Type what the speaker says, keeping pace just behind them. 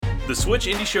The Switch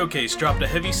Indie Showcase dropped a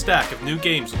heavy stack of new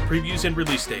games with previews and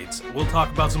release dates. We'll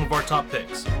talk about some of our top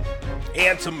picks.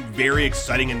 And some very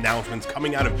exciting announcements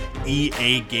coming out of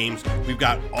EA Games. We've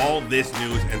got all this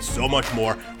news and so much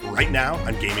more right now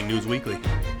on Gaming News Weekly.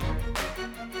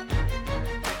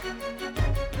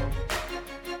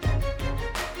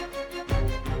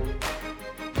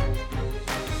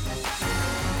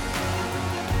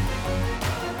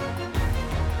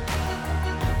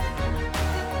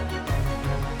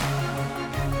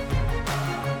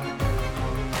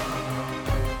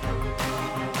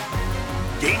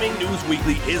 Gaming News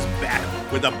Weekly is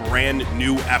back with a brand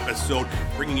new episode,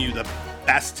 bringing you the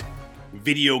best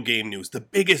video game news, the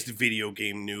biggest video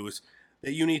game news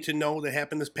that you need to know that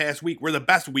happened this past week. We're the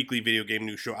best weekly video game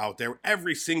news show out there.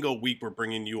 Every single week, we're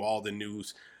bringing you all the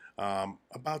news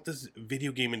about this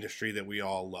video game industry that we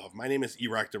all love. My name is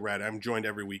Erect the Red. I'm joined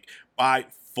every week by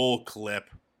Full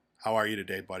Clip. How are you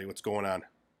today, buddy? What's going on?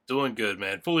 Doing good,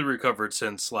 man. Fully recovered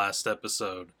since last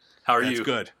episode. How are you? That's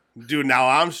good. Dude, now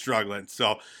I'm struggling.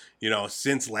 So,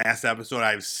 since last episode,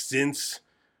 I've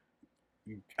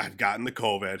gotten the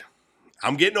COVID.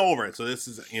 I'm getting over it. So this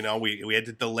is, we had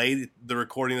to delay the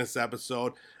recording of this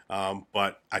episode.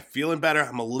 But I'm feeling better.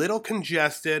 I'm a little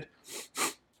congested,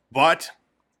 but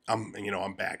I'm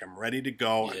back. I'm ready to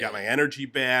go. Yeah. I got my energy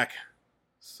back.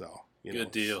 So,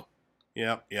 good deal.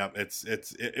 Yep.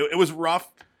 It was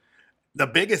rough. The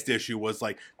biggest issue was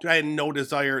I had no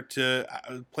desire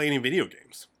to play any video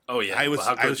games. Oh yeah, I was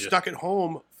stuck at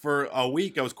home for a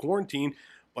week. I was quarantined,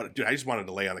 but dude, I just wanted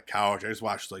to lay on the couch. I just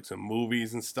watched some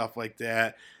movies and stuff like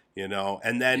that,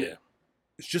 And then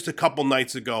it's just a couple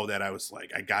nights ago that I was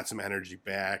I got some energy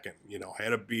back, and I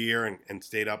had a beer and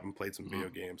stayed up and played some video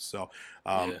games. So,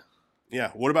 yeah.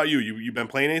 What about you? You been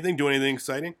playing anything? Doing anything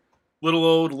exciting? Little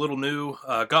old, little new.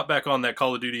 Got back on that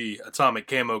Call of Duty Atomic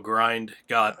Camo grind.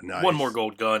 Got one more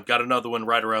gold gun. Got another one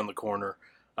right around the corner.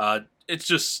 It's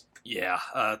just. Yeah,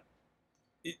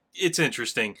 it's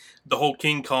interesting. The whole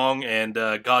King Kong and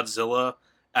Godzilla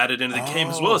added into the game,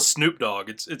 as well as Snoop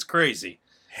Dogg. It's crazy.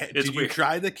 Did you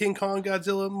try the King Kong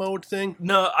Godzilla mode thing?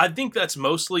 No, I think that's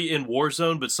mostly in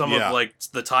Warzone, but some of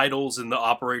the titles and the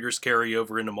operators carry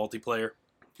over into multiplayer.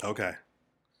 Okay.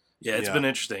 Yeah, it's been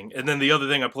interesting. And then the other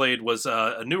thing I played was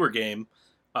a newer game.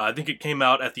 I think it came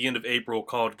out at the end of April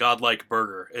called Godlike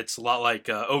Burger. It's a lot like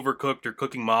Overcooked or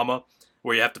Cooking Mama,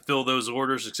 where you have to fill those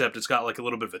orders, except it's got a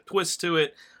little bit of a twist to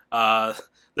it.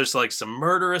 There's some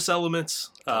murderous elements.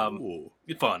 Fun.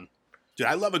 Dude,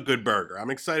 I love a good burger.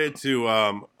 I'm excited to,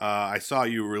 I saw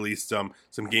you release some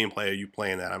gameplay of you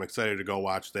playing that. I'm excited to go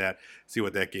watch that, see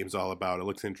what that game's all about. It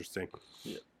looks interesting.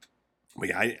 Yeah. But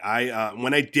yeah, I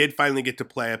when I did finally get to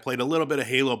play, I played a little bit of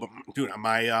Halo, but dude,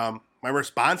 my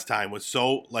response time was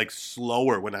so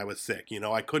slower when I was sick.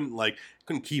 I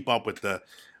couldn't keep up with the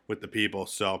people.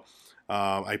 So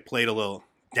I played a little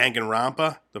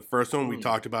Danganronpa, the first one. We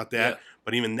talked about that. Yeah.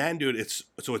 But even then, dude, it's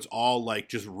all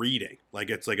just reading.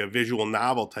 It's a visual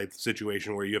novel type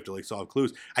situation where you have to solve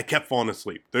clues. I kept falling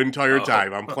asleep the entire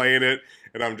time. I'm playing it,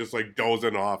 and I'm just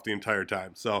dozing off the entire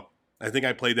time. So I think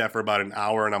I played that for about an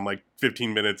hour, and I'm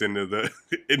 15 minutes into the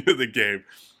into the game.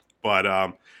 But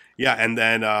yeah, and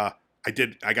then I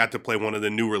got to play one of the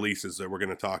new releases that we're going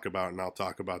to talk about, and I'll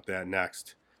talk about that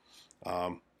next.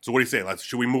 So what do you say?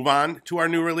 Should we move on to our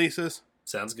new releases?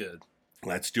 Sounds good.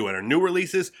 Let's do it. Our new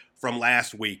releases from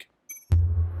last week.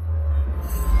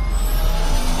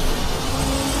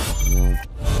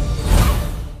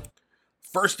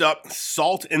 First up,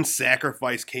 Salt and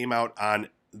Sacrifice came out on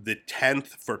the 10th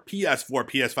for PS4,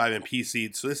 PS5, and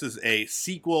PC. So this is a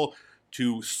sequel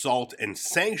to Salt and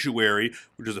Sanctuary,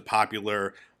 which is a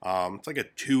popular, it's a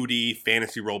 2D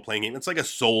fantasy role-playing game. It's a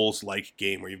Souls-like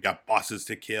game where you've got bosses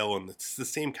to kill, and it's the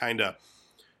same kind of,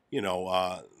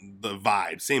 the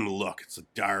vibe, same look. It's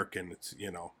dark, and it's,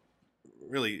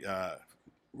 really,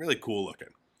 really cool looking.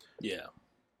 Yeah.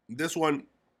 This one,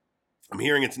 I'm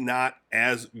hearing it's not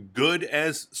as good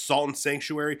as Salt and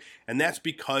Sanctuary, and that's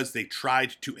because they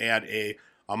tried to add a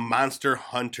Monster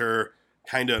Hunter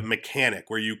kind of mechanic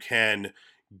where you can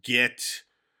get,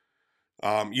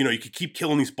 you could keep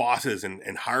killing these bosses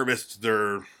and harvest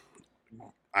their,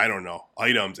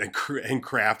 items and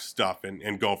craft stuff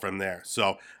and go from there.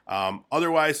 So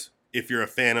otherwise, if you're a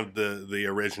fan of the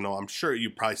original, I'm sure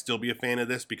you'd probably still be a fan of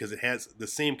this because it has the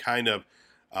same kind of,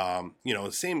 the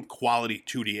same quality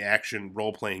 2D action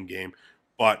role-playing game,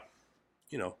 but,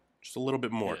 just a little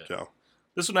bit more, so.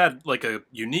 This one had a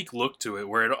unique look to it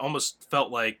where it almost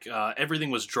felt like everything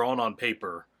was drawn on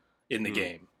paper in the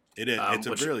game. It is. It's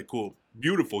a really cool,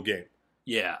 beautiful game.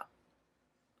 Yeah.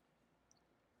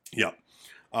 Yep.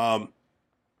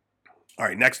 All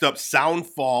right, next up,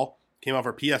 Soundfall Came out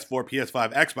for PS4,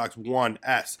 PS5, Xbox One,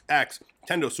 S, X,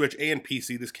 Nintendo Switch, and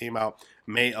PC. This came out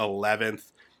May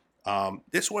 11th.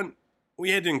 This one,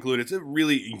 we had to include. It's a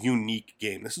really unique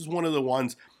game. This is one of the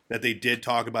ones that they did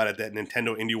talk about at that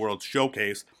Nintendo Indie World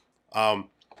Showcase. And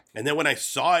then when I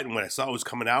saw it and when I saw it was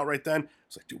coming out right then, I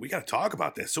was like, dude, we got to talk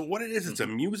about this. So what it is, it's a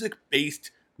music-based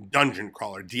dungeon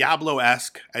crawler.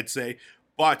 Diablo-esque, I'd say.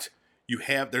 But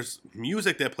there's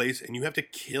music that plays, and you have to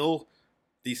kill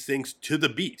these things to the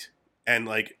beat. And,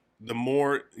 like, the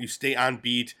more you stay on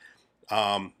beat,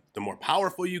 the more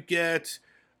powerful you get.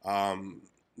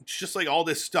 It's just, like, all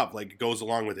this stuff, like, goes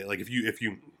along with it. Like, if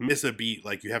you miss a beat,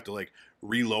 like, you have to, like,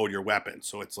 reload your weapon.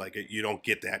 So it's, like, you don't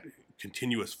get that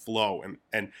continuous flow.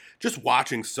 And just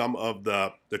watching some of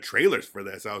the trailers for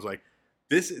this, I was like,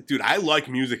 dude, I like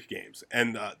music games.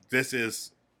 And this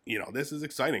is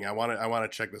exciting. I want to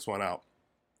check this one out.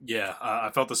 Yeah,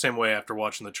 I felt the same way after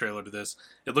watching the trailer to this.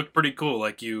 It looked pretty cool.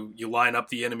 Like, you line up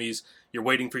the enemies, you're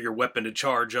waiting for your weapon to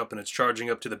charge up, and it's charging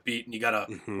up to the beat, and you gotta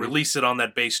release it on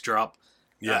that bass drop.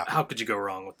 Yeah. How could you go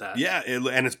wrong with that? Yeah,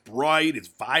 and it's bright, it's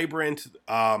vibrant,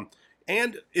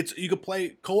 and you could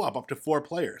play co-op up to 4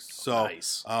 players. So,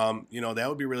 nice. That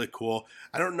would be really cool.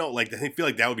 I don't know, like, I feel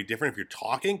like that would be different if you're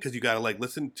talking, because you gotta, like,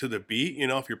 listen to the beat.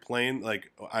 If you're playing,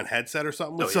 like, on headset or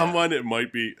something with someone, it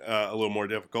might be a little more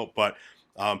difficult, but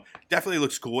definitely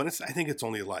looks cool, and I think it's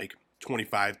only like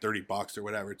 $25-$30 or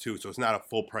whatever too, so it's not a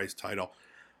full price title.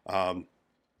 So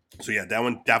yeah, that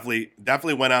one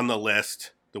definitely went on the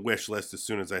wish list as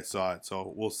soon as I saw it.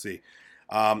 So we'll see.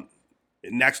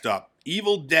 Next up,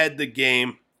 Evil Dead the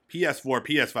game, PS4,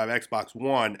 PS5, Xbox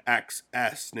One,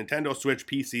 XS, Nintendo Switch,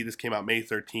 PC. This came out May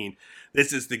 13.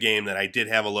 This is the game that I did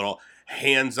have a little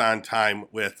hands-on time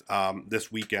with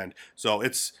this weekend. So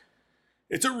it's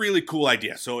a really cool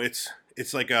idea. So it's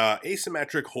like a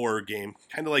asymmetric horror game,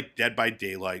 kind of like Dead by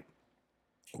Daylight,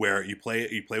 where you play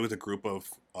with a group of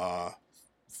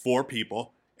 4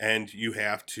 people, and you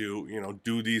have to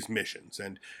do these missions.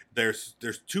 And there's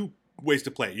 2 ways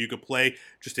to play. You could play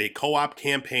just a co-op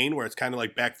campaign where it's kind of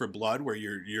like Back 4 Blood, where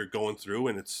you're going through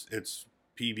and it's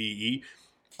PvE,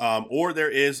 or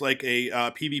there is like a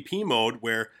PvP mode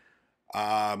where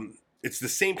it's the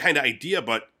same kind of idea,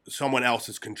 but someone else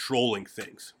is controlling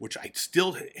things, which I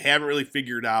still haven't really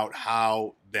figured out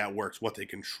how that works, what they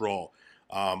control.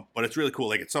 But it's really cool.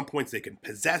 Like, at some points they can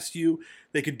possess you.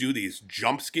 They could do these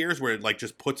jump scares where it, like,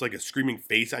 just puts like a screaming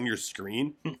face on your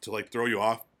screen to, like, throw you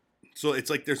off. So it's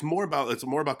like it's more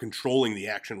about controlling the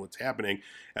action, what's happening,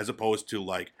 as opposed to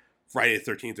like Friday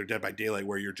the 13th or Dead by Daylight,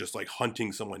 where you're just like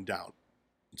hunting someone down.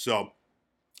 So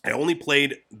I only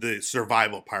played the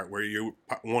survival part where you're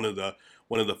one of the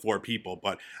 4 people,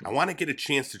 but I want to get a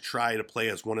chance to try to play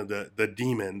as one of the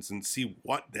demons and see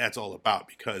what that's all about,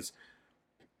 because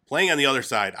playing on the other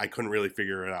side, I couldn't really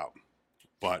figure it out.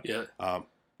 But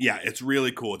yeah, it's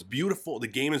really cool. It's beautiful. The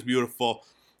game is beautiful.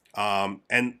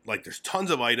 And like, there's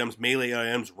tons of items, melee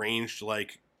items, ranged,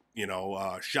 like,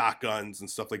 shotguns and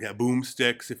stuff like that,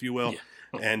 boomsticks, if you will.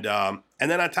 Yeah. And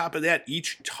then on top of that,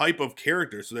 each type of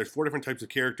character, so there's 4 different types of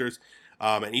characters,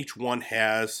 and each one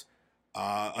has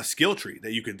a skill tree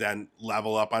that you could then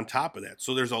level up on top of that.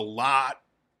 So there's a lot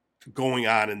going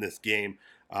on in this game.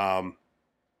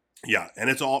 Yeah, and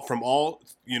it's all from all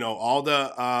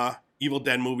the Evil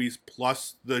Dead movies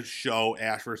plus the show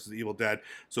Ash vs. Evil Dead.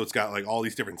 So it's got like all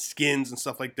these different skins and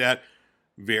stuff like that.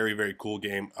 Very, very cool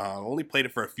game. Only played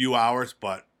it for a few hours,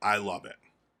 but I love it.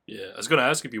 Yeah, I was going to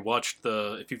ask if you've watched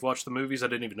the movies. I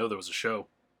didn't even know there was a show.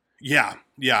 Yeah,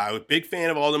 I'm a big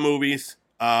fan of all the movies.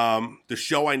 The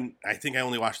show, I think I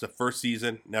only watched the first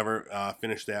season, never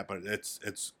finished that, but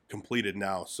it's completed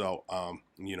now. So,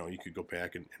 you could go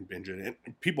back and binge it. And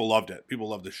people loved it. People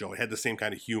loved the show. It had the same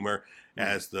kind of humor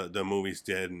as the movies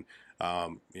did, and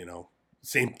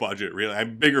same budget, really.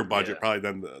 Bigger budget probably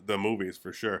than the movies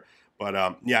for sure.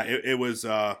 But it was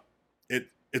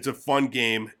it's a fun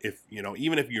game. If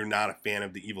even if you're not a fan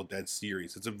of the Evil Dead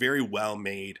series, it's a very well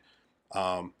made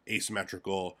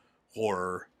asymmetrical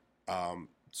horror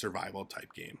survival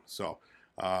type game. So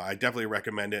I definitely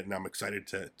recommend it, and I'm excited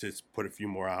to put a few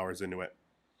more hours into it.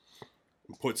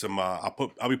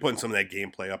 I'll be putting some of that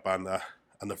gameplay up on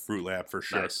the Fruit Lab for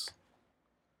sure. Nice.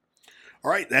 All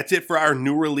right, that's it for our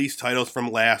new release titles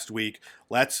from last week.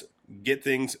 Let's get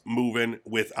things moving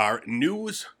with our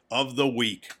news of the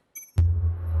week.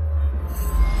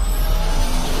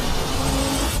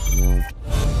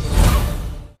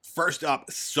 First up,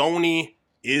 Sony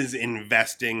is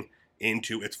investing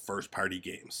into its first-party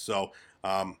games. So,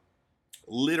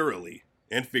 literally,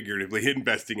 and figuratively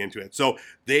investing into it. So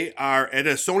they are, at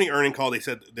a Sony earning call, they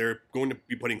said they're going to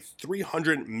be putting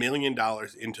 $300 million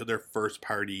into their first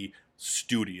party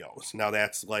studios. Now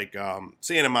that's like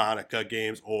Santa Monica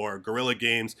Games or Guerrilla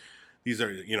Games. These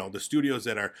are, the studios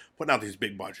that are putting out these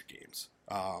big budget games.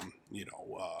 God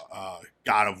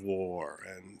of War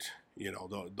and,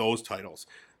 those titles.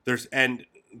 They're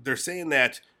saying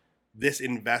that this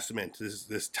investment,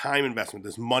 this time investment,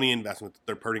 this money investment that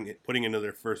they're putting into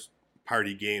their first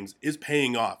party games is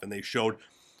paying off, and they showed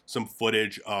some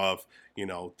footage of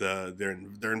their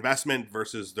investment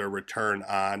versus their return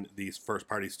on these first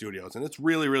party studios, and it's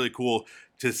really, really cool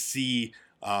to see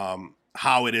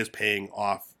how it is paying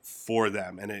off for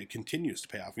them, and it continues to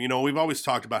pay off. We've always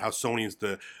talked about how Sony is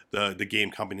the game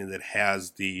company that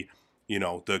has the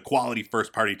quality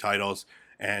first party titles,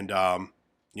 and they're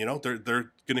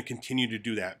going to continue to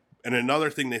do that. And another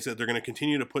thing they said, they're going to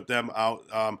continue to put them out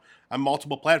on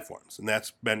multiple platforms, and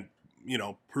that's been,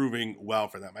 proving well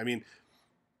for them. I mean,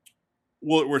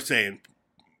 we're saying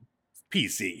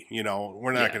PC,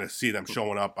 we're not going to see them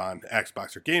showing up on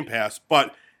Xbox or Game Pass,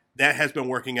 but that has been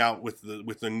working out with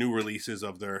the new releases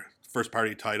of their first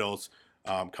party titles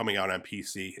coming out on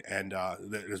PC, and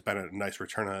there's been a nice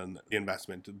return on the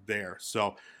investment there.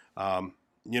 So,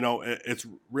 it's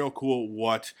real cool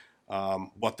what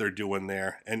they're doing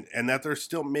there, and that they're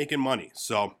still making money.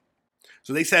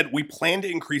 So they said, we plan to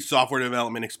increase software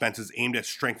development expenses aimed at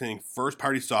strengthening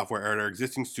first-party software at our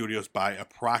existing studios by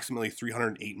approximately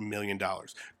 $308 million.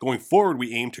 Going forward,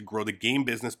 we aim to grow the game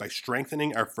business by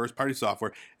strengthening our first-party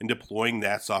software and deploying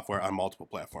that software on multiple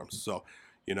platforms. So,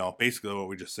 basically what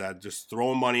we just said, just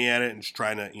throwing money at it and just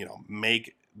trying to,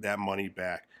 make that money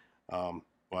back.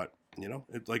 But,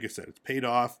 like I said, it's paid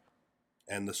off,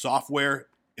 and the software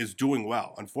is doing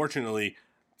well. Unfortunately,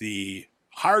 the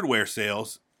hardware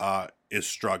sales is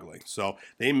struggling. So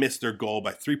they missed their goal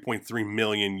by 3.3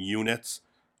 million units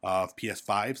of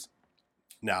PS5s.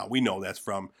 Now, we know that's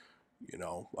from,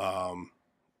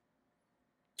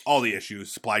 all the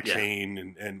issues, supply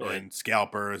chain and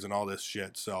scalpers and all this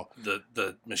shit. So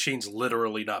the machine's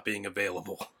literally not being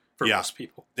available for most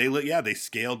people. They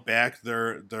scaled back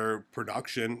their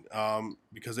production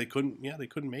because they couldn't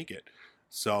make it.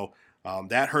 So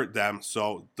that hurt them.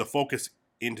 So the focus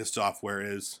into software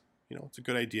is, it's a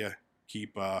good idea.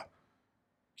 Keep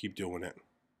doing it.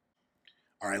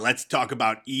 All right, let's talk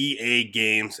about EA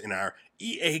Games in our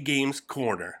EA Games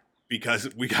corner,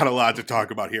 because we got a lot to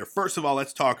talk about here. First of all,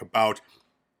 let's talk about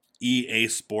EA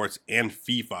Sports and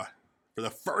FIFA. For the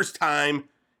first time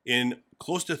in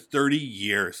close to 30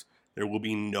 years, there will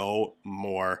be no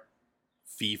more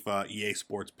FIFA EA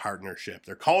Sports partnership.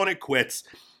 They're calling it quits.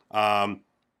 But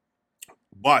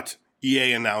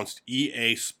EA announced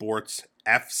EA Sports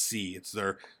FC. It's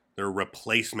their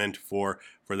replacement for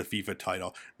the FIFA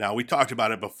title. Now, we talked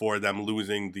about it before, them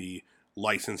losing the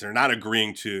license. They're not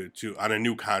agreeing to on a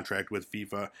new contract with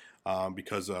FIFA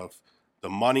because of the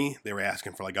money. They were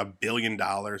asking for like $1 billion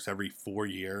every 4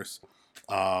 years,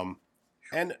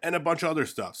 and a bunch of other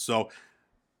stuff. So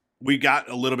we got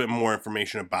a little bit more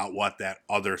information about what that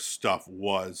other stuff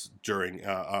was during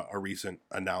a recent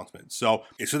announcement. So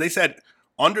they said,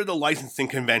 under the licensing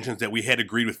conventions that we had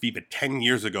agreed with FIFA 10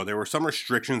 years ago, there were some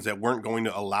restrictions that weren't going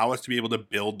to allow us to be able to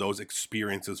build those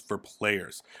experiences for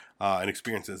players. And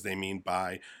experiences they mean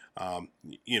by,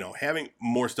 having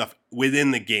more stuff within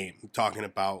the game. Talking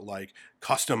about like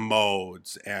custom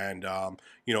modes and,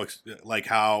 like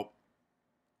how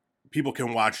people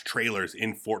can watch trailers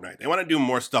in Fortnite. They want to do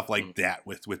more stuff like that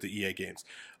with the EA games.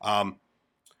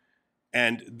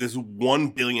 And this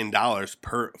 $1 billion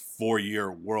per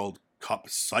 4-year World Cup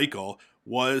cycle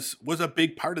was a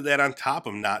big part of that, on top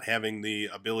of not having the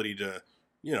ability to,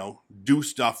 do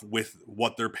stuff with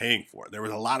what they're paying for. There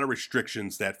was a lot of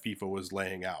restrictions that FIFA was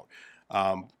laying out.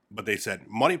 But they said,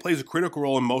 money plays a critical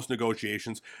role in most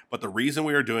negotiations, but the reason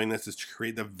we are doing this is to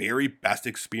create the very best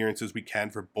experiences we can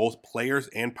for both players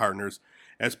and partners.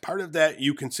 As part of that,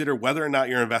 you consider whether or not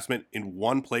your investment in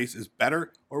one place is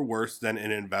better or worse than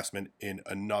an investment in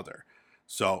another.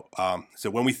 So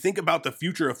when we think about the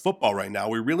future of football right now,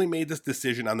 we really made this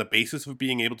decision on the basis of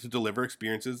being able to deliver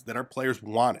experiences that our players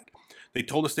wanted. They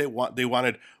told us they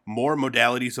wanted more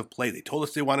modalities of play. They told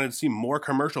us they wanted to see more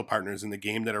commercial partners in the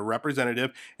game that are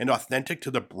representative and authentic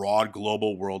to the broad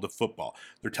global world of football.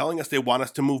 They're telling us they want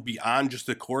us to move beyond just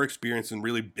the core experience and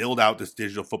really build out this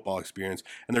digital football experience.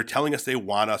 And they're telling us they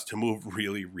want us to move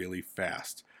really, really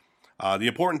fast. The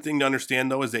important thing to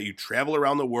understand, though, is that you travel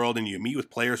around the world and you meet with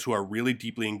players who are really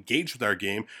deeply engaged with our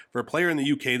game. For a player in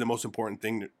the UK, the most important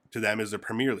thing to them is the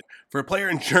Premier League. For a player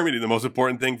in Germany, the most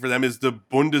important thing for them is the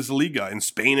Bundesliga. In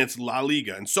Spain, it's La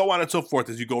Liga, and so on and so forth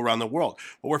as you go around the world.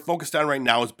 What we're focused on right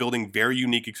now is building very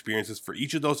unique experiences for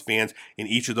each of those fans in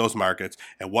each of those markets.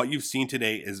 And what you've seen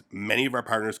today is many of our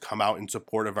partners come out in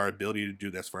support of our ability to do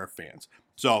this for our fans.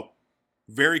 So,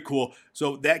 very cool.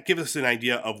 So that gives us an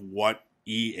idea of what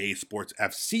EA Sports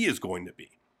FC is going to be.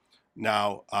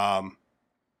 Now,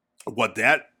 what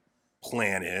that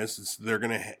plan is they're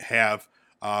going to have,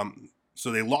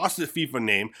 so they lost the FIFA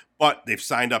name, but they've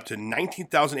signed up to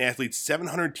 19,000 athletes,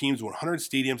 700 teams, 100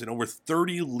 stadiums, and over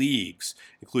 30 leagues,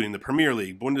 including the Premier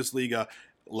League, Bundesliga,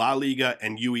 La Liga,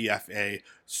 and UEFA.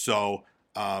 So,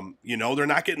 they're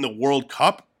not getting the World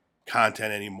Cup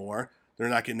content anymore. They're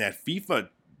not getting that FIFA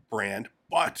brand,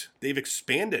 but they've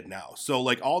expanded now. So,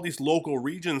 like, all these local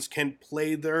regions can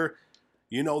play their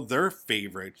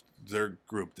favorite, their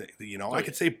group. I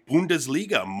could say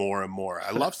Bundesliga more and more.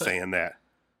 I love saying that.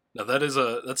 Now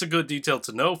that's a good detail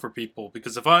to know for people,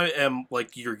 because if I am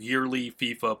like your yearly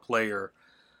FIFA player,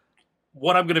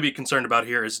 what I'm going to be concerned about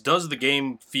here is, does the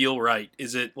game feel right?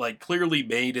 Is it like clearly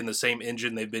made in the same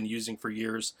engine they've been using for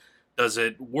years? Does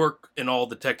it work in all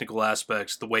the technical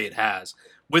aspects the way it has,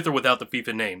 with or without the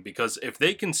FIFA name? Because if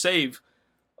they can save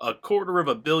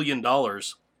 $250 million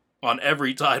on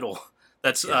every title,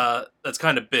 that's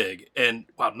kind of big. And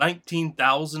wow,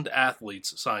 19,000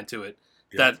 athletes signed to it.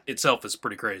 Yeah. That itself is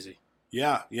pretty crazy.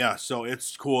 Yeah. So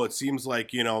it's cool. It seems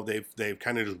like, they've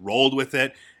kind of just rolled with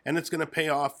it, and it's going to pay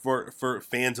off for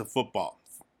fans of football,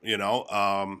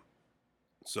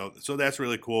 So that's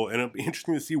really cool. And it'll be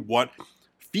interesting to see what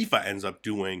FIFA ends up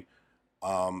doing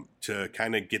to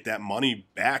kind of get that money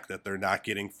back that they're not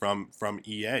getting from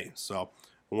EA. So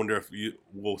I wonder if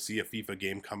we'll see a FIFA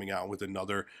game coming out with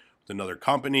another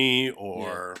company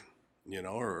or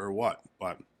what.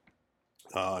 But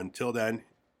until then,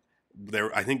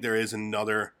 I think there is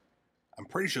another. I'm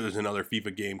pretty sure there's another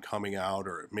FIFA game coming out,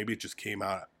 or maybe it just came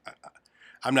out.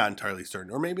 I'm not entirely certain,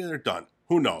 or maybe they're done.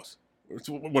 Who knows?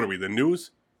 What are we, the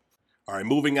news? All right,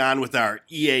 moving on with our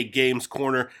EA Games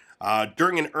Corner.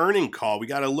 During an earning call, we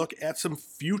got to look at some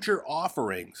future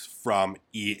offerings from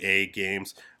EA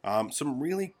Games. Some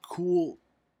really cool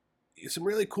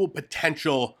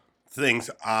potential things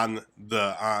on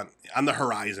the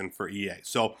horizon for EA.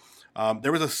 So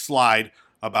there was a slide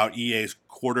about EA's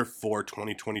Q4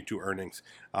 2022 earnings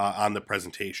on the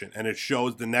presentation, and it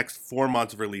shows the next 4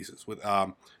 months of releases with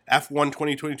F1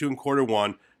 2022 in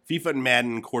Q1, FIFA and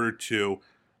Madden in Q2,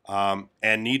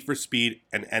 and Need for Speed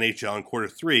and NHL in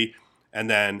Q3, and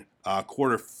then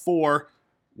Q4,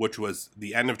 which was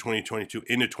the end of 2022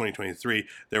 into 2023,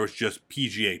 there was just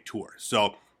PGA Tour.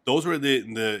 So those were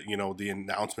the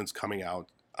announcements coming out.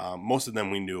 Most of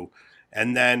them we knew,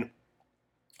 and then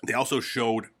they also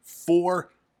showed 4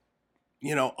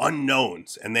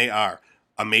 unknowns, and they are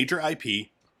a major IP,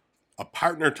 a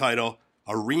partner title,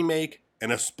 a remake,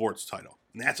 and a sports title.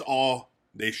 And that's all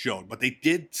they showed. But they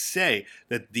did say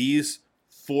that these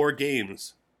 4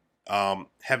 games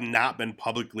have not been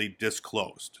publicly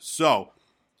disclosed. So,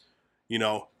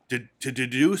 to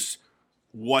deduce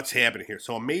what's happening here.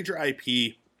 So a major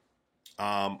IP,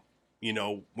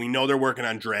 we know they're working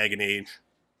on Dragon Age,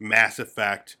 Mass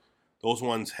Effect. Those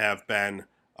ones have been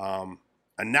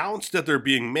announced that they're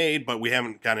being made, but we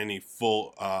haven't got any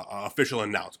full official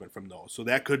announcement from those. So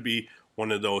that could be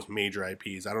one of those major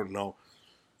IPs. I don't know,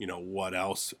 what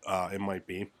else it might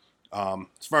be.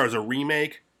 As far as a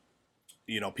remake,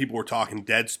 people were talking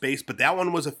Dead Space, but that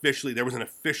one was there was an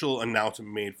official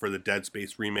announcement made for the Dead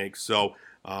Space remake. So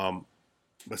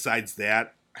besides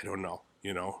that, I don't know.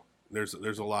 There's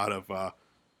a lot of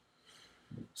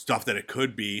stuff that it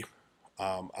could be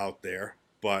out there,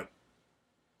 but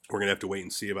we're going to have to wait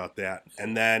and see about that.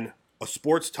 And then a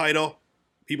sports title.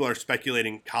 People are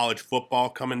speculating college football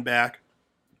coming back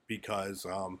because,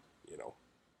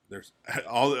 there's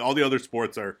all the other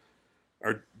sports are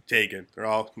taken.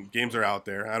 Games are out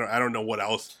there. I don't know what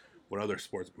other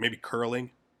sports. Maybe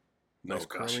curling. Nice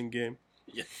curling game.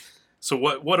 Yeah. So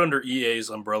what under EA's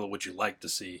umbrella would you like to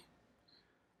see?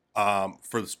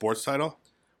 For the sports title?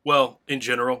 Well, in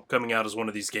general, coming out as one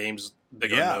of these games,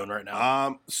 big unknown right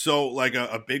now. So like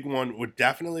a big one would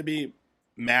definitely be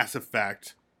Mass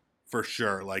Effect, for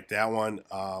sure. Like that one,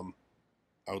 I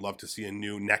would love to see a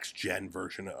new next gen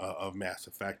version of Mass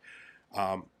Effect,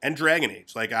 and Dragon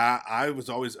Age. Like I was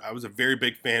a very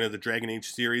big fan of the Dragon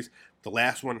Age series. The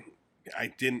last one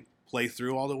I didn't play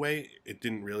through all the way. It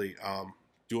didn't really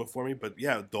do it for me. But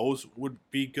yeah, those would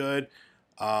be good.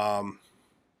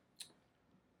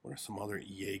 What are some other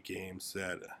EA games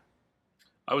that...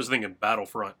 I was thinking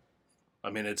Battlefront. I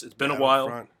mean, it's been a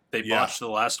while. They Yeah. botched the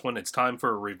last one. It's time for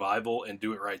a revival and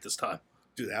do it right this time.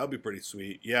 Dude, that would be pretty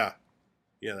sweet. Yeah.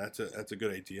 Yeah, that's a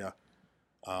good idea.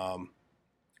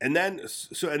 And then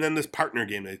this partner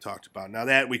game they talked about. Now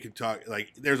that we could talk,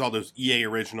 like, there's all those EA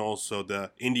originals, so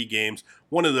the indie games.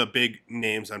 One of the big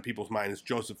names on people's mind is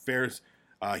Joseph Fares.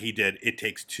 He did It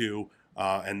Takes Two,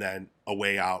 and then A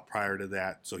Way Out prior to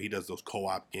that. So he does those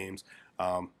co-op games.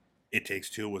 It Takes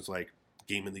Two was like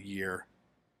Game of the Year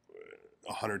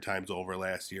 100 times over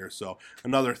last year. So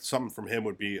something from him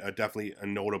would be definitely a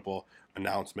notable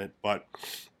announcement. But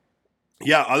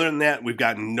yeah, other than that, we've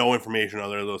got no information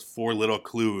other than those 4 little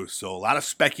clues. So a lot of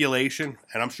speculation,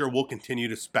 and I'm sure we'll continue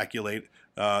to speculate,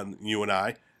 you and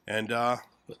I, and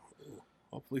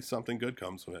hopefully something good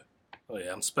comes of it. Oh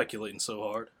yeah, I'm speculating so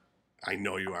hard. I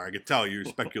know you are. I can tell your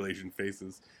speculation face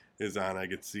is on. I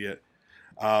can see it.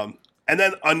 And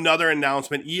then another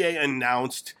announcement. EA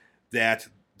announced that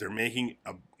they're making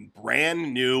a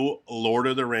brand new Lord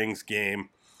of the Rings game.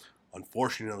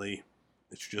 Unfortunately,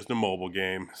 it's just a mobile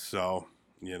game, so,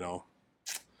 you know.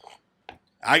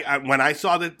 I when I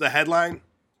saw the headline,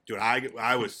 dude,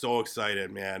 I was so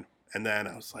excited, man. And then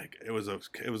I was like, it was a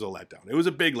letdown. It was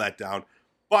a big letdown.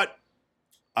 But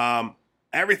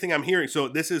everything I'm hearing, so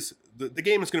this is the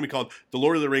game is going to be called The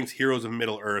Lord of the Rings: Heroes of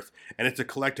Middle Earth, and it's a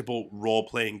collectible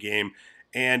role-playing game,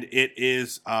 and it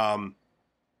is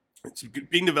it's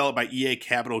being developed by EA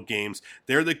Capital Games.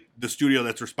 They're the studio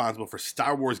that's responsible for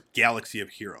Star Wars Galaxy of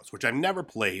Heroes, which I've never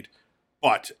played,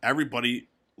 but everybody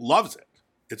loves it.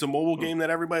 It's a mobile game that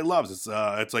everybody loves.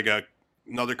 It's like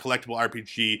another collectible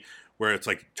RPG where it's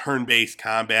like turn-based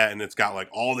combat, and it's got like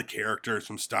all the characters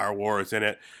from Star Wars in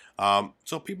it.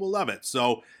 So people love it.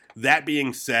 So that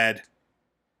being said,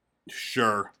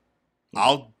 sure,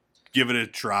 I'll give it a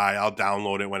try. I'll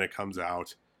download it when it comes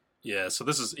out. Yeah, so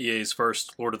this is EA's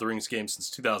first Lord of the Rings game since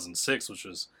 2006, which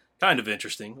was kind of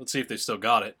interesting. Let's see if they still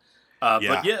got it.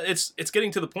 But yeah, it's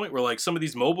getting to the point where like some of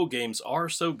these mobile games are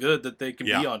so good that they can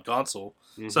be on console.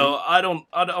 Mm-hmm. So I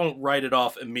don't write it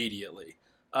off immediately.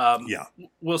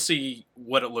 We'll see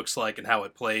what it looks like and how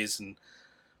it plays. And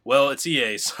well, it's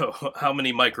EA, so how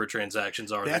many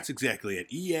microtransactions are there? That's exactly it.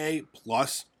 EA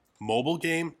plus mobile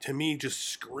game to me just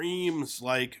screams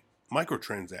like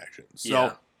microtransactions.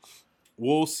 So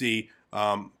we'll see.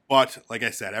 But like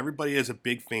I said, everybody is a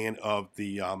big fan of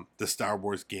the Star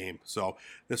Wars game. So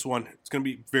this one, it's going to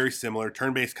be very similar.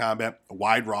 Turn-based combat, a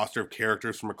wide roster of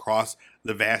characters from across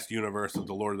the vast universe of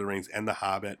The Lord of the Rings and The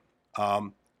Hobbit,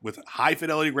 with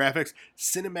high-fidelity graphics,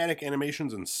 cinematic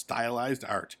animations, and stylized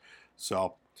art.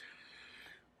 So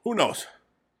who knows?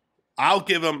 I'll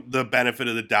give them the benefit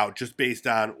of the doubt just based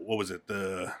on, what was it,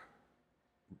 the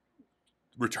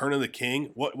Return of the King?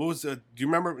 What was the? Do you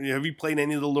remember? Have you played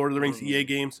any of the Lord of the Rings EA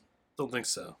games? Don't think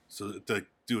so. So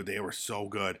they were so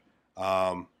good.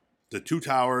 The Two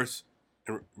Towers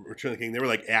and Return of the King, they were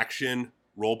like action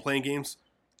role playing games,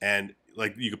 and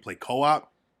like you could play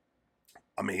co-op.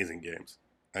 Amazing games.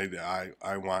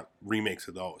 I want remakes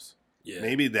of those. Yeah.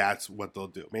 Maybe that's what they'll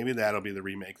do. Maybe that'll be the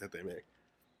remake that they make.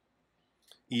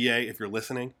 EA, if you're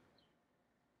listening,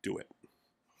 do it.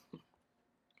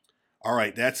 All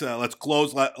right, that's let's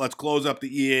close up the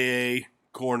EAA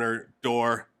corner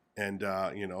door and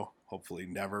hopefully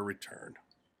never return.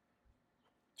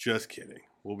 Just kidding.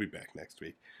 We'll be back next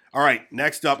week. All right,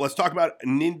 next up, let's talk about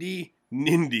Nintendo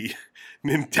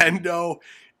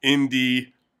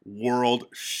Indie World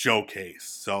Showcase.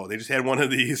 So they just had one of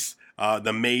these,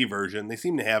 the May version. They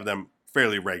seem to have them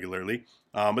fairly regularly,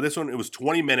 but this one, it was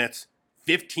 20 minutes,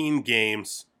 15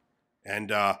 games, and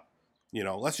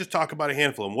let's just talk about a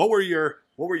handful of them. What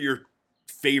were your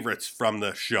favorites from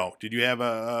the show? Did you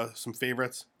have some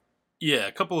favorites? Yeah,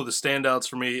 a couple of the standouts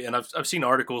for me, and I've seen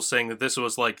articles saying that this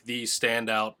was like the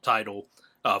standout title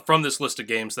from this list of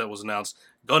games that was announced.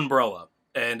 Gunbrella,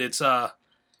 and it's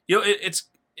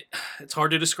it's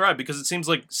hard to describe because it seems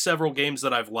like several games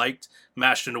that I've liked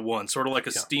mashed into one, sort of like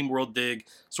a SteamWorld Dig.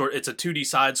 It's a 2D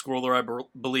side scroller, I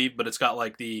believe, but it's got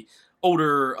like the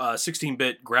older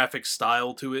 16-bit graphic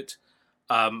style to it.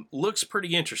 Looks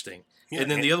pretty interesting. Yeah, and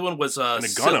then the other one was and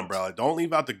the gun umbrella. Don't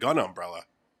leave out the gun umbrella.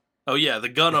 Oh yeah, the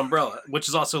gun umbrella, which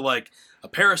is also like a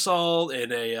parasol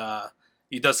and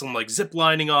he does some like zip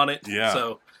lining on it. Yeah.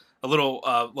 So a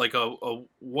little like a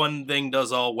one thing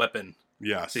does all weapon.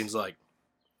 Yeah. Seems like.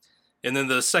 And then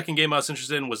the second game I was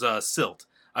interested in was Silt.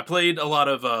 I played a lot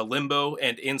of Limbo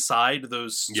and Inside,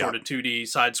 those sort of 2D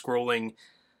side scrolling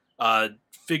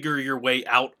figure your way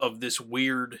out of this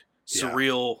weird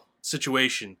surreal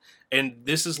situation. And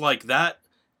this is like that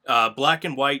Black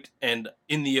and white and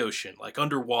in the ocean, like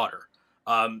underwater,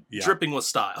 dripping with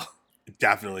style.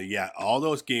 Definitely, yeah. All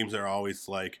those games are always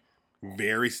like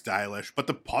very stylish, but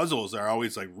the puzzles are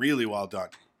always like really well done.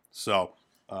 So,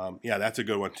 yeah, that's a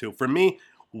good one too. For me,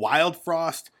 Wild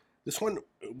Frost, this one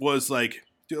was like,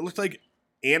 dude, it looked like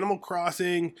Animal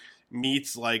Crossing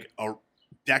meets like a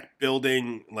deck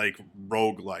building like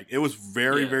roguelike. It was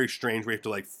very, very strange. We have to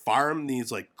like farm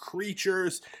these like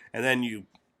creatures, and then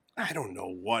I don't know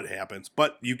what happens,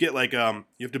 but you get like you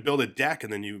have to build a deck,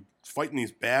 and then you fight in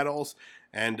these battles,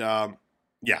 and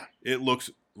yeah, it looks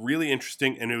really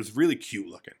interesting, and it was really cute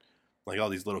looking, like all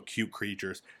these little cute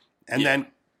creatures. And then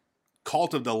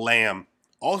Cult of the Lamb,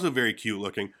 also very cute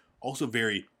looking, also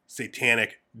very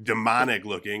satanic, demonic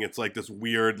looking. It's like this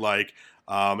weird, like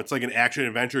it's like an action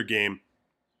adventure game.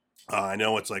 I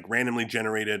know it's like randomly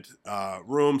generated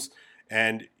rooms,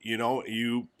 and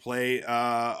you play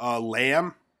a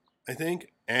lamb, I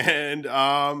think, and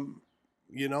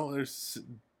there's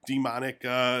demonic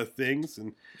things,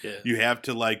 and you have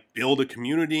to like build a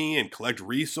community and collect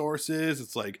resources.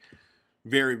 It's like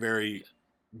very, very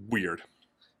weird.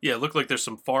 Yeah, it looked like there's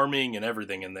some farming and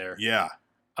everything in there. Yeah.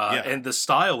 And the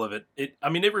style of it, it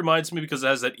reminds me because it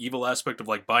has that evil aspect of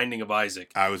like Binding of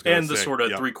Isaac. I was going to say. And the sort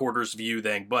of 3/4 view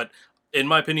thing. But in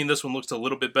my opinion, this one looks a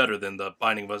little bit better than the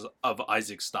Binding of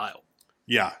Isaac style.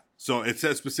 Yeah. So it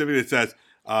says specifically,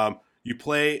 you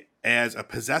play as a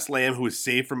possessed lamb who is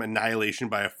saved from annihilation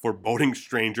by a foreboding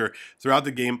stranger. Throughout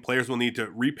the game, players will need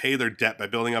to repay their debt by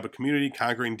building up a community,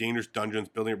 conquering dangerous dungeons,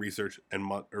 building research and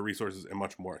resources, and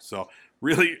much more. So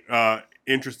really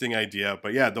interesting idea.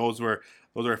 But yeah, those are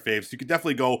faves. You could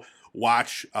definitely go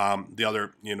watch the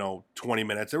other 20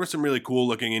 minutes. There were some really cool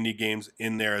looking indie games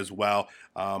in there as well.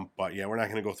 But yeah, we're not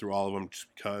going to go through all of them just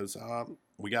because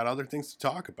we got other things to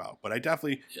talk about. But I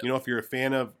definitely, if you're a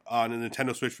fan of the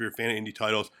Nintendo Switch, if you're a fan of indie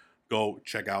titles, go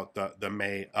check out the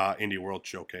May Indie World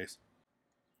Showcase.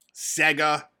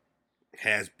 Sega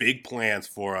has big plans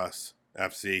for us,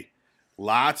 FC.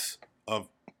 Lots of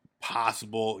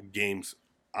possible games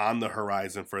on the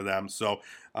horizon for them. So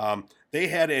they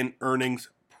had an earnings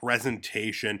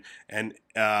presentation, and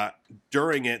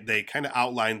during it, they kind of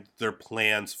outlined their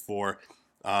plans for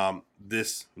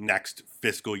this next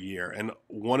fiscal year. And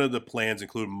one of the plans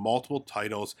include multiple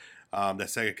titles that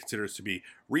Sega considers to be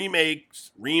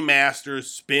remakes, remasters,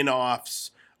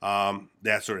 spin-offs,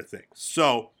 that sort of thing.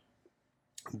 So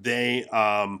they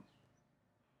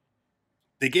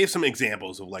gave some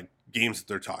examples of like games that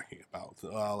they're talking about,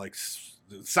 like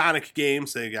Sonic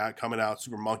games they got coming out,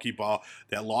 Super Monkey Ball.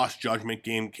 That Lost Judgment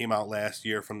game came out last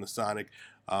year from the Sonic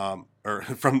or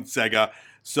from Sega.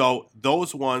 So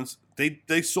those ones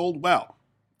they sold well.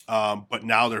 But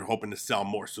now they're hoping to sell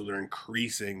more, so they're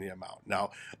increasing the amount.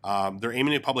 Now, they're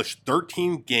aiming to publish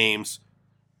 13 games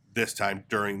this time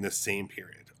during this same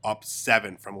period, up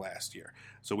 7 from last year.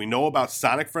 So we know about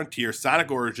Sonic Frontier,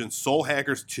 Sonic Origins, Soul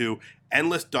Hackers 2,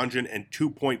 Endless Dungeon, and 2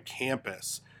 Point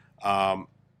Campus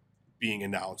being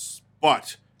announced.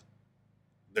 But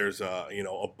there's a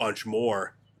bunch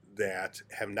more that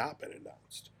have not been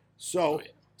announced. So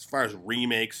as far as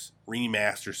remakes,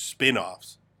 remasters,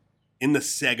 spin-offs, in the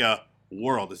Sega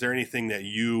world, is there anything that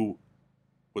you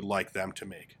would like them to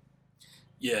make?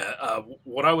 Yeah,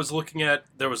 what I was looking at,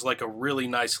 there was like a really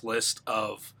nice list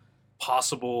of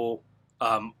possible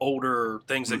older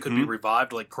things that could be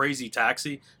revived, like Crazy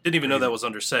Taxi. Didn't even know that was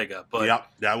under Sega. But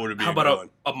yep, that would have been how about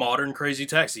a modern Crazy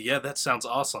Taxi? Yeah, that sounds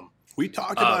awesome. We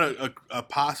talked about a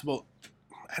possible,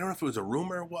 I don't know if it was a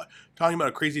rumor or what, talking about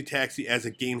a Crazy Taxi as a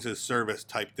games as a service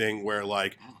type thing where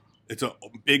like it's a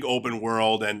big open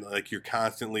world and like you're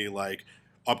constantly like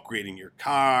upgrading your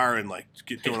car and like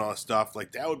doing all this stuff.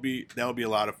 Like that would be a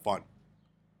lot of fun.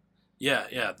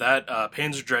 Yeah, that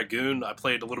Panzer Dragoon, I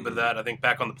played a little bit of that, I think,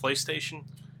 back on the PlayStation.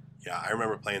 Yeah, I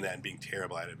remember playing that and being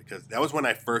terrible at it because that was when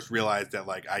I first realized that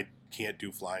like I can't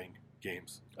do flying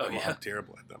games. I'm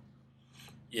terrible at them.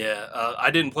 Yeah,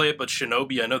 I didn't play it, but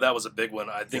Shinobi, I know that was a big one.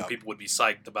 I think people would be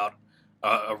psyched about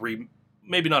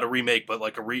maybe not a remake, but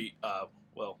like a reboot.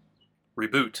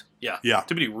 Yeah.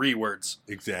 Too many re-words.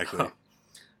 Exactly.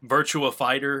 Virtua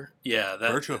Fighter. Yeah.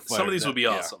 Virtua Fighter. Some of these would be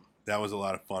awesome. That was a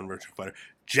lot of fun, Virtua Fighter.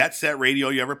 Jet Set Radio.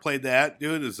 You ever played that,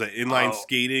 dude? It's an inline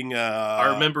skating.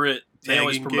 I remember it. They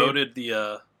always promoted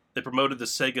the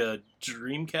Sega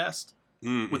Dreamcast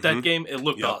with that game. It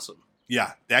looked awesome.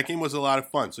 Yeah, that game was a lot of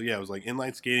fun. So yeah, it was like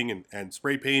inline skating and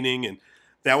spray painting, and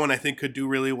that one I think could do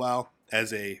really well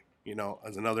as as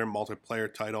another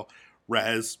multiplayer title.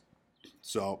 Rez.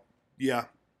 So yeah,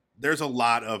 there's a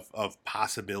lot of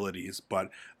possibilities,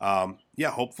 but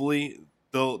hopefully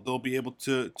they'll be able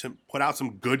to put out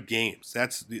some good games.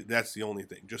 That's the only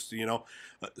thing. Just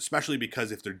especially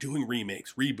because if they're doing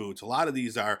remakes, reboots, a lot of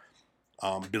these are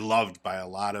beloved by a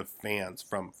lot of fans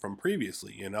from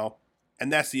previously. And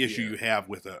that's the issue you have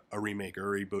with a remake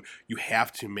or a reboot. You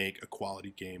have to make a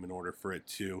quality game in order for it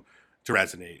to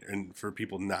resonate and for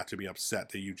people not to be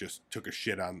upset that you just took a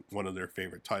shit on one of their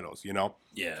favorite titles.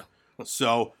 Yeah.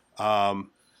 So, who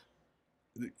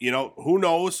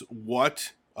knows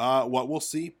what we'll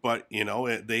see, but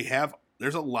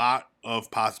there's a lot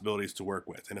of possibilities to work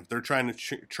with, and if they're trying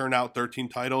to churn out 13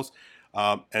 titles,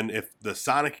 and if the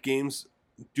Sonic games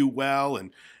do well,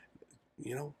 and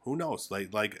who knows,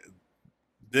 like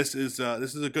this is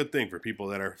a good thing for people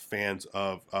that are fans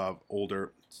of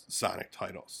older Sonic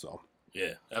titles. So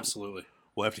yeah, absolutely.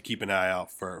 We'll have to keep an eye out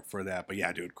for that. But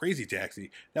yeah, dude, Crazy Taxi,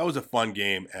 that was a fun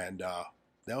game, and I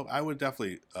would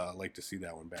definitely like to see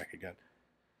that one back again.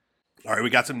 All right, we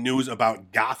got some news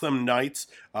about Gotham Knights.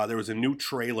 There was a new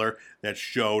trailer that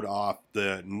showed off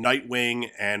the Nightwing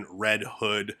and Red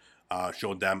Hood,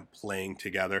 showed them playing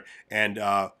together. And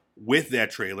with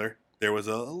that trailer, there was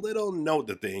a little note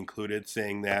that they included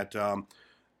saying that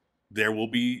there will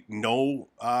be no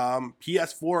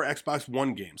PS4 or Xbox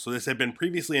One games. So this had been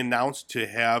previously announced to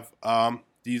have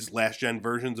these last-gen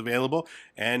versions available,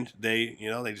 and they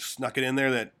just snuck it in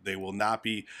there that they will not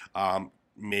be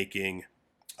making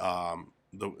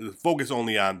the focus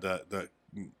only on the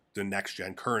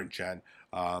next-gen, current-gen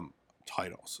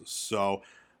titles. So,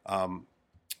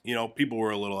 people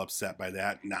were a little upset by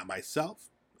that. Not myself.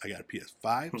 I got a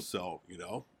PS5, so,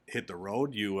 hit the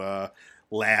road, you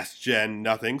last-gen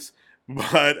nothings.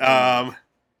 But,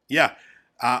 yeah,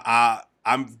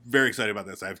 I'm very excited about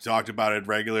this. I've talked about it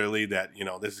regularly that,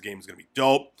 this game is going to be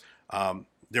dope.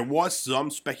 There was some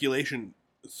speculation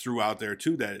throughout there,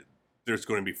 too, that there's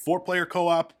going to be 4-player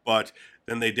co-op, but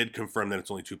then they did confirm that it's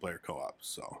only 2-player co-op.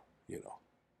 So,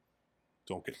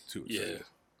 don't get too excited.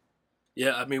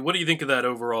 Yeah, I mean, what do you think of that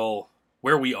overall,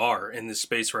 where we are in this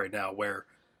space right now, where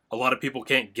a lot of people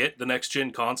can't get the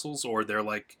next-gen consoles, or they're,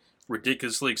 like,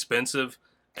 ridiculously expensive,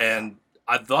 and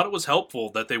I thought it was helpful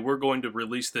that they were going to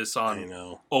release this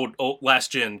on old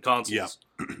last-gen consoles.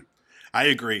 Yeah, I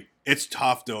agree. It's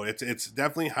tough, though. It's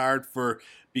definitely hard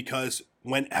because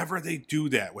whenever they do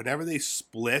that, whenever they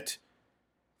split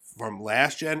from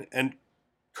last-gen and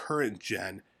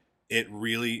current-gen, it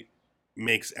really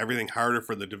makes everything harder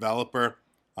for the developer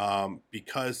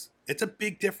because it's a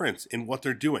big difference in what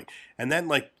they're doing. And then,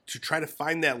 like, to try to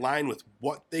find that line with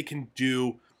what they can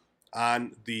do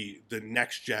on the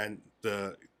next gen,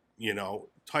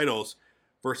 titles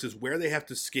versus where they have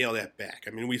to scale that back. I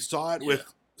mean, we saw it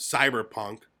with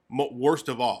Cyberpunk, worst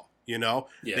of all.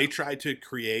 They tried to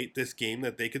create this game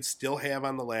that they could still have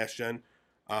on the last gen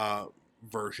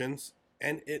versions,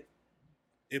 and it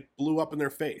blew up in their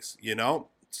face.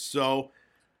 So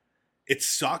it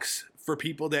sucks for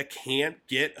people that can't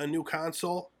get a new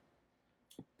console,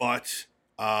 but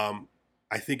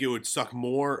I think it would suck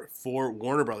more for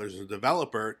Warner Brothers, the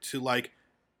developer, to like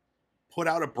put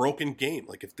out a broken game.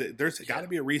 Like there's got to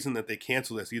be a reason that they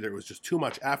cancel this. Either it was just too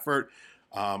much effort,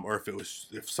 or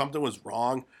if something was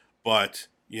wrong. But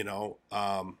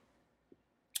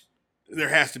there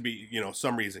has to be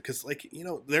some reason, because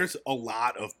there's a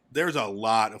lot of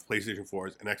PlayStation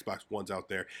 4s and Xbox Ones out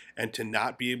there, and to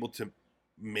not be able to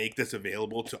make this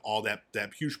available to all that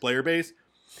huge player base,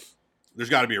 there's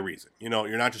got to be a reason.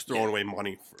 You're not just throwing away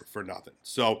money for nothing.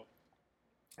 So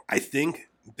I think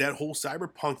that whole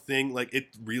Cyberpunk thing, like, it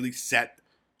really set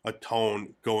a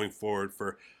tone going forward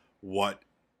for what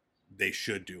they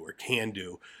should do or can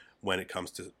do when it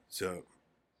comes to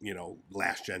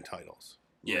last gen titles.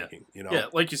 Yeah. Yeah,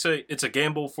 like you say, it's a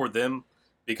gamble for them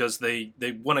because they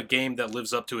want a game that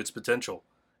lives up to its potential.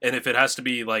 And if it has to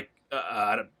be, like,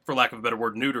 for lack of a better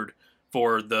word, neutered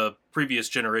for the previous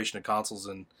generation of consoles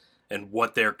and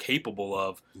what they're capable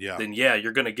of, then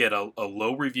you're going to get a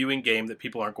low reviewing game that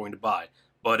people aren't going to buy.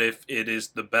 But if it is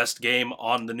the best game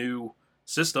on the new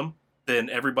system, then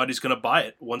everybody's going to buy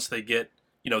it once they get,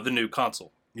 the new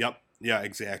console. Yep. Yeah,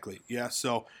 exactly. Yeah.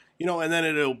 So, and then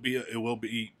it will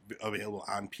be available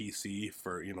on PC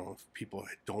for, if people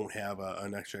don't have a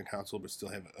next gen console, but still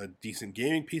have a decent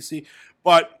gaming PC.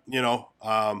 But, we'll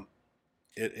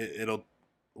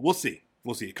see.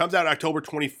 We'll see. It comes out October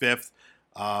 25th.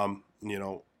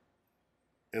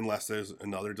 Unless there's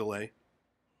another delay,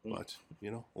 but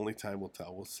only time will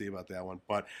tell. We'll see about that one.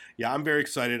 But yeah, I'm very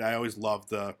excited. I always love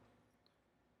the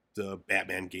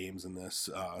Batman games in this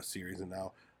series, and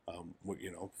now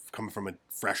coming from a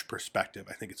fresh perspective,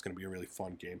 I think it's going to be a really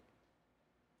fun game.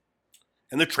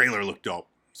 And the trailer looked dope,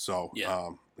 so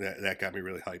that got me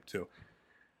really hyped too.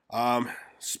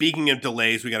 Speaking of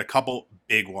delays, we got a couple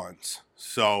big ones.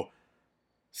 So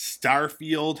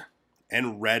Starfield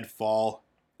and Redfall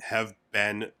have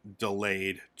been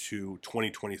delayed to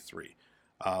 2023.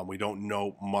 We don't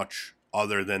know much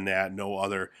other than that. No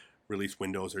other release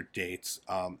windows or dates.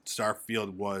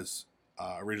 Starfield was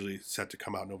originally set to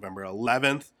come out November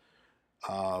 11th.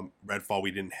 Redfall,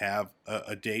 we didn't have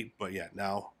a date, but yeah,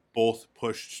 now both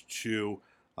pushed to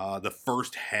the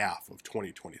first half of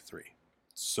 2023.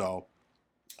 So,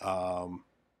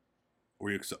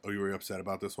 were you upset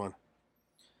about this one?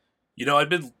 I've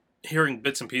been hearing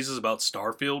bits and pieces about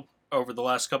Starfield over the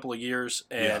last couple of years,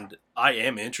 and I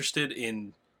am interested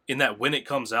in that when it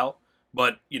comes out.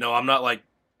 But I'm not like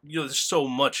there's so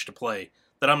much to play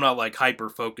that I'm not like hyper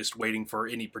focused waiting for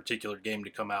any particular game to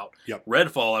come out. Yep.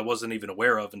 Redfall I wasn't even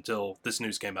aware of until this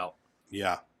news came out.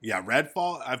 Yeah.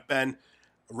 Redfall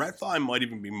I might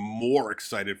even be more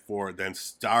excited for than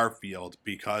Starfield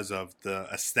because of the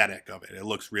aesthetic of it. It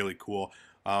looks really cool.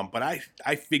 But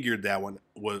I figured that one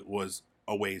was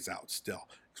a ways out still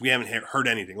because we haven't heard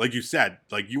anything. Like you said,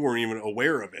 like you weren't even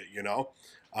aware of it.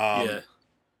 Yeah.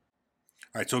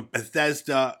 All right, so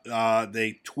Bethesda,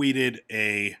 they tweeted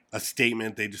a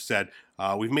statement. They just said,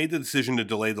 we've made the decision to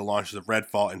delay the launches of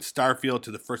Redfall and Starfield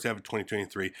to the first half of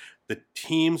 2023. The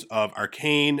teams of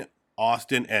Arcane,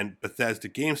 Austin, and Bethesda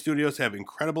Game Studios have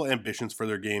incredible ambitions for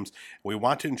their games. We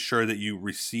want to ensure that you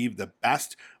receive the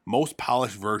best, most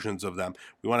polished versions of them.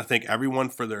 We want to thank everyone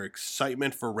for their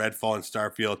excitement for Redfall and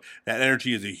Starfield. That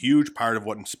energy is a huge part of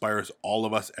what inspires all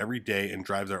of us every day and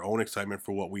drives our own excitement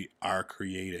for what we are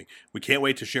creating. We can't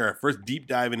wait to share our first deep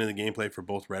dive into the gameplay for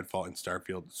both Redfall and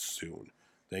Starfield soon.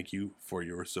 Thank you for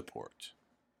your support.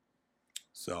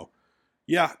 So,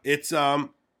 yeah, it's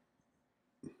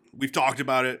we've talked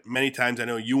about it many times. I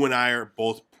know you and I are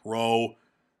both pro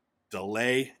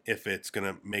delay if it's going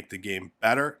to make the game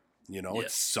better.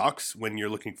 It sucks when you're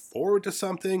looking forward to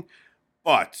something,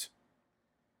 but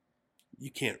you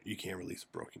can't release a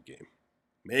broken game.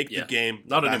 Make the game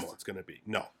not the best anymore. It's going to be.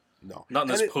 No. Not in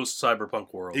this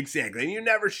post-cyberpunk world. Exactly. And you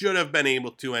never should have been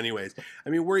able to anyways. I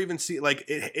mean, we're even seeing, like,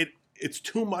 it's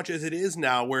too much as it is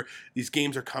now where these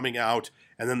games are coming out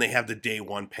and then they have the day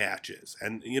one patches.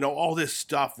 And, all this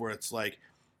stuff where it's like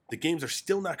the games are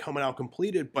still not coming out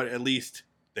completed, but at least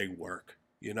they work,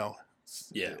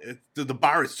 Yeah. The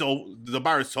bar is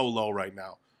so low right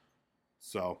now.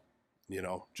 So,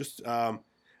 just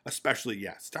especially,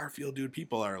 Starfield, dude,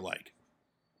 people are like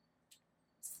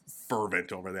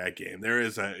fervent over that game. There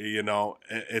is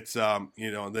it's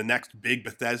the next big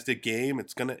Bethesda game.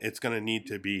 It's not going to need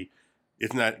to be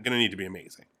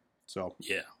amazing. So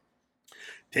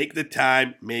take the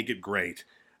time, make it great.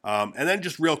 And then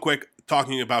just real quick,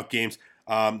 talking about games,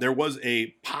 there was a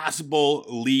possible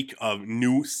leak of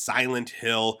new Silent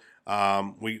Hill.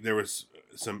 There was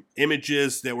some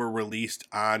images that were released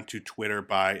onto Twitter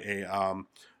by a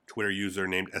Twitter user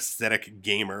named Aesthetic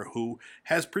Gamer, who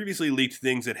has previously leaked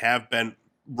things that have been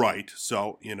right.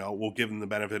 So, we'll give them the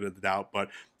benefit of the doubt. But,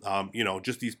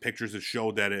 just these pictures that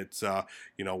show that it's,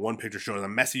 one picture showing a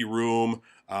messy room,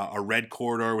 a red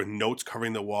corridor with notes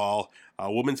covering the wall,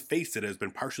 a woman's face that has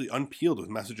been partially unpeeled with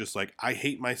messages like, I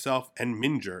hate myself, and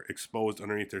Minger exposed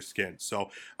underneath their skin. So,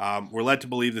 we're led to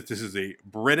believe that this is a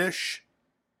British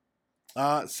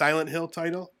Silent Hill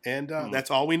title, and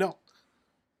that's all we know.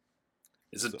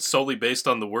 Is it solely based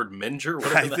on the word Minger?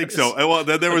 I think so. Well,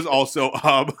 then there was also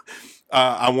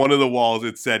on one of the walls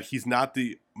it said, "He's not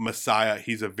the Messiah.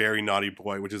 He's a very naughty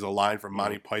boy," which is a line from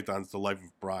Monty Python's The Life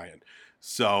of Brian.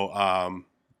 So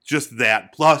just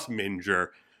that plus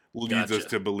Minger leads us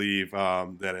to believe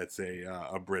that it's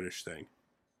a British thing.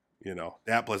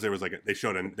 That plus there was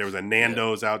there was a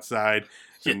Nando's outside,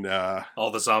 and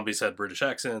all the zombies had British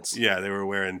accents. Yeah, they were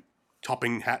wearing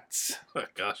topping hats. Oh,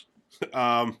 gosh.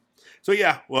 So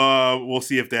we'll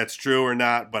see if that's true or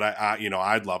not. But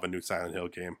I'd love a new Silent Hill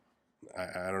game.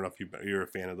 I don't know if you're a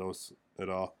fan of those at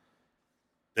all.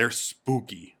 They're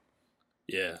spooky.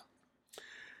 Yeah.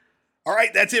 All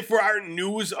right, that's it for our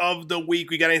news of the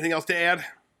week. We got anything else to add?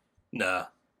 Nah.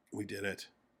 We did it.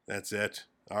 That's it.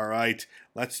 All right,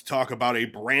 let's talk about a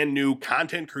brand new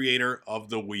content creator of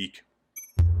the week.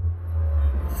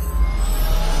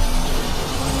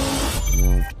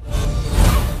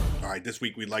 All right, this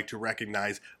week we'd like to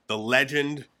recognize the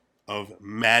legend of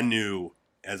Manu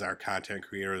as our content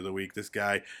creator of the week. This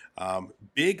guy,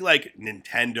 big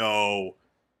Nintendo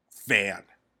fan.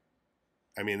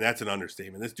 I mean, that's an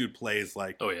understatement. This dude plays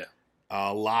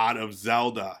a lot of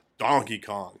Zelda, Donkey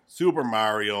Kong, Super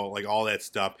Mario, all that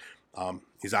stuff.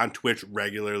 He's on Twitch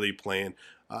regularly playing.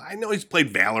 I know he's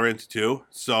played Valorant too,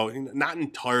 so not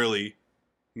entirely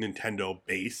Nintendo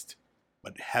based,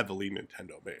 but heavily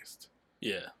Nintendo based.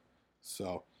 Yeah.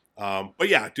 So, but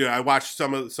yeah, dude, I watched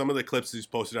some of the clips he's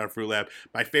posted on Fruit Lab.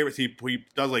 My favorite, he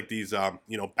does like these,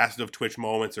 best of Twitch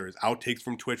moments or his outtakes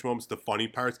from Twitch moments, the funny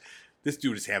parts. This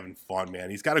dude is having fun, man.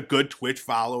 He's got a good Twitch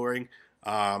following,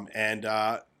 and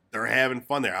they're having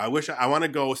fun there. I want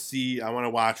to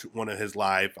watch one of his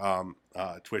live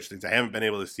Twitch things. I haven't been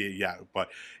able to see it yet, but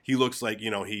he looks like,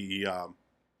 he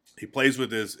plays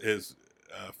with his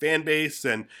fan base,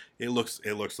 and it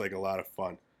looks like a lot of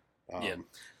fun. Yeah.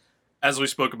 As we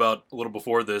spoke about a little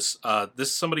before this, this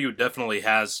is somebody who definitely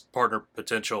has partner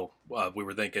potential, we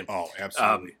were thinking. Oh,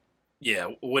 absolutely. Yeah,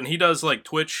 when he does like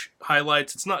Twitch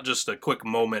highlights, it's not just a quick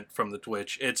moment from the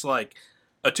Twitch. It's like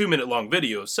a 2-minute long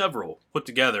video, several put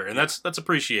together, and that's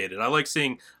appreciated. I like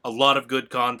seeing a lot of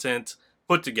good content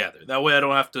put together. That way I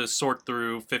don't have to sort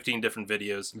through 15 different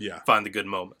videos, find the good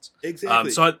moments.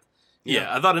 Exactly.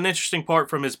 I thought an interesting part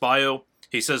from his bio,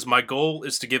 he says, "My goal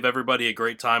is to give everybody a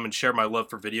great time and share my love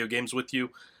for video games with you.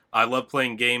 I love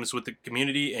playing games with the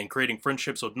community and creating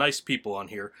friendships with nice people on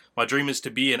here. My dream is to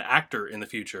be an actor in the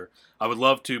future. I would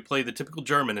love to play the typical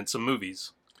German in some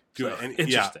movies." So,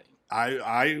 interesting.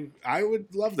 Yeah, I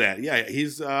would love that. Yeah,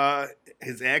 he's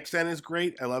his accent is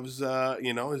great. I love his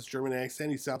his German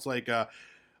accent. He sounds like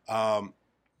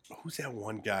who's that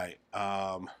one guy?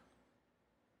 I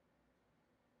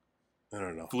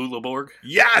don't know. Flulaborg?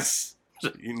 Yes!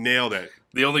 You nailed it.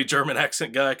 The only German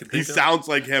accent guy I can think of. He sounds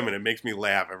like him, and it makes me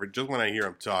laugh just when I hear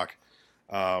him talk.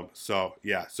 So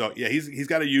he's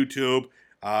got a YouTube.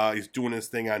 He's doing his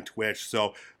thing on Twitch.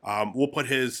 So we'll put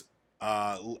his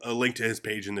a link to his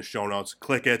page in the show notes.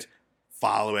 Click it,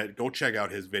 follow it, go check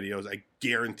out his videos. I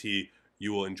guarantee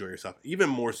you will enjoy yourself, even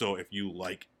more so if you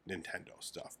like Nintendo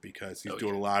stuff, because he's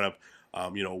doing a lot of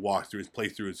walkthroughs,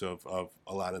 playthroughs of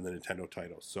a lot of the Nintendo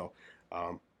titles. So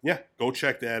go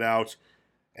check that out.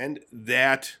 And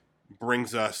that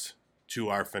brings us to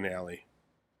our finale.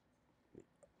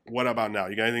 What about now?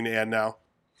 You got anything to add now?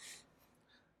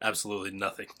 Absolutely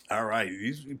nothing. All right.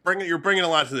 You're bringing a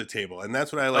lot to the table, and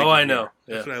that's what I like to hear. I know.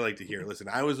 Yeah. That's what I like to hear. Listen,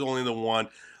 I was only the one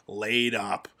laid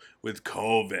up with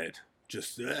COVID.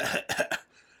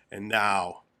 And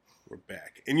now we're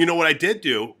back. And you know what I did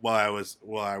do while I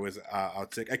was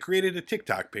out sick? I created a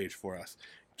TikTok page for us.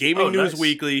 Gaming News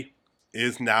Weekly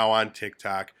is now on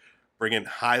TikTok, bringing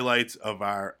highlights of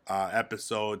our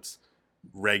episodes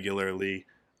regularly.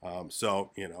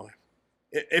 So,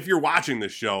 if you're watching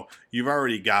this show, you've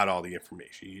already got all the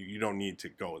information. You don't need to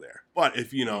go there. But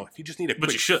if you just need a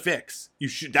quick fix, you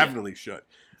definitely should.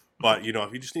 But,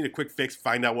 if you just need a quick fix,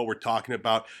 find out what we're talking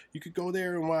about, you could go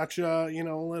there and watch, a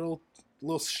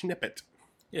little snippet.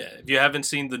 Yeah, if you haven't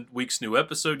seen the week's new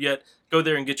episode yet, go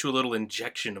there and get you a little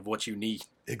injection of what you need.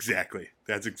 Exactly.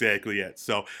 That's exactly it.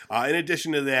 So, in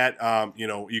addition to that,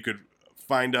 you could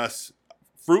find us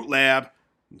Fruit Lab.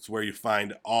 It's where you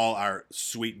find all our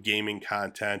sweet gaming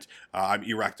content. I'm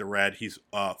Erock the Red. He's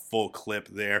full clip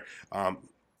there.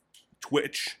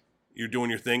 Twitch, you're doing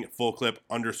your thing. Full clip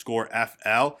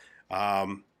 _FL.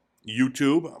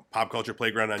 YouTube, Pop Culture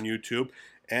Playground on YouTube.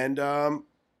 And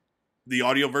the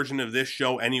audio version of this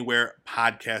show anywhere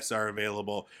podcasts are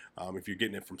available. If you're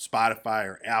getting it from Spotify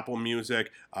or Apple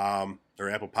Music or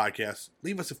Apple Podcasts,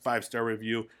 leave us a 5-star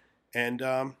review and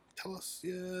tell us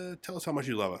how much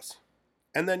you love us.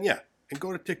 And then and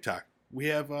go to TikTok. We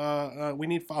have we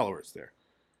need followers there.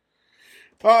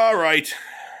 All right.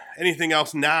 Anything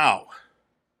else now?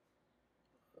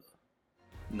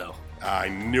 No. I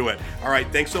knew it. All right.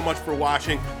 Thanks so much for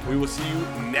watching. We will see you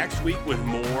next week with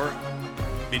more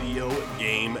video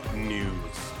game news.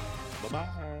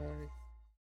 Bye-bye.